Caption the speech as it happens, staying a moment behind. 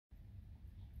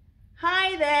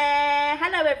Hi there,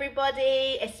 hello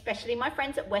everybody, especially my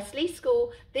friends at West Lea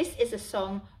School. This is a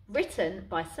song written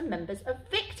by some members of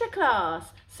Victor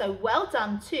class. So well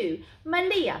done to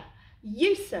Maliyah,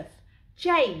 Yusuf,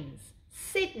 James,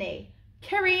 Sidney,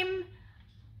 Kerim,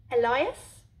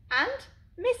 Elias and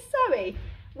Ms.Zoë.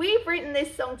 We've written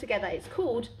this song together. It's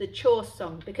called the Chores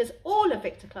song because all of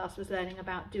Victor class was learning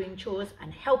about doing chores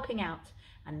and helping out.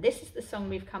 And this is the song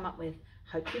we've come up with.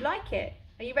 Hope you like it.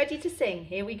 Are you ready to sing?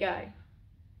 Here we go.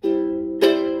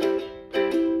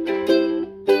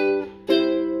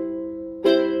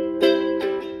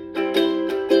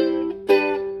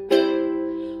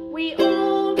 We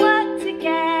all work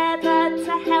together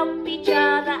to help each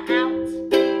other out.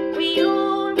 We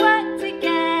all work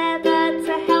together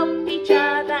to help each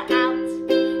other out.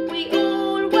 We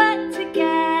all work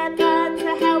together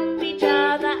to help each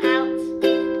other out.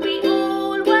 We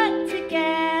all work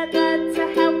together to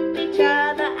help each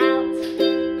other out.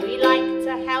 We like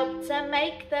to help to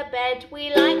make the bed. We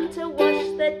like to wash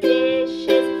the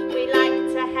dishes. We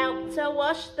like to help to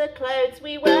wash the clothes.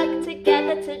 We work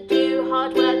together to do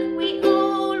hard work. We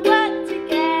all work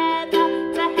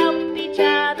together to help each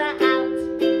other out.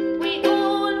 We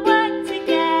all work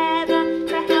together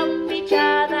to help each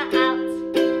other out.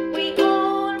 We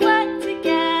all work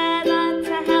together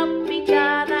to help each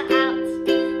other out.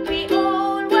 We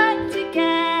all work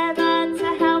together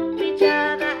to help each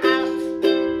other out.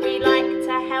 We like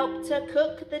to help to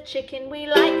cook the chicken. We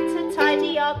like to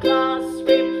tidy our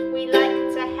classroom. We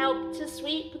like to help to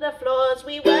sweep the floors.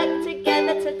 We work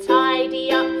together to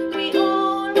tidy up. We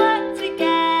all work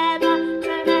together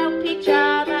to help each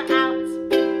other out.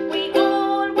 We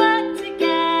all work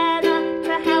together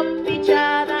to help each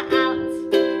other out.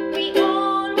 We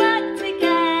all work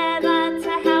together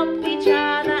to help each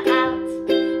other out.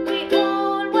 We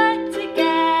all work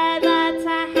together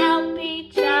to help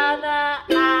each other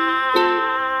out.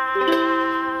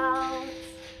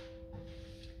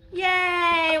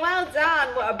 Yay, well done.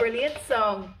 What a brilliant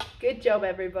song. Good job,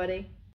 everybody.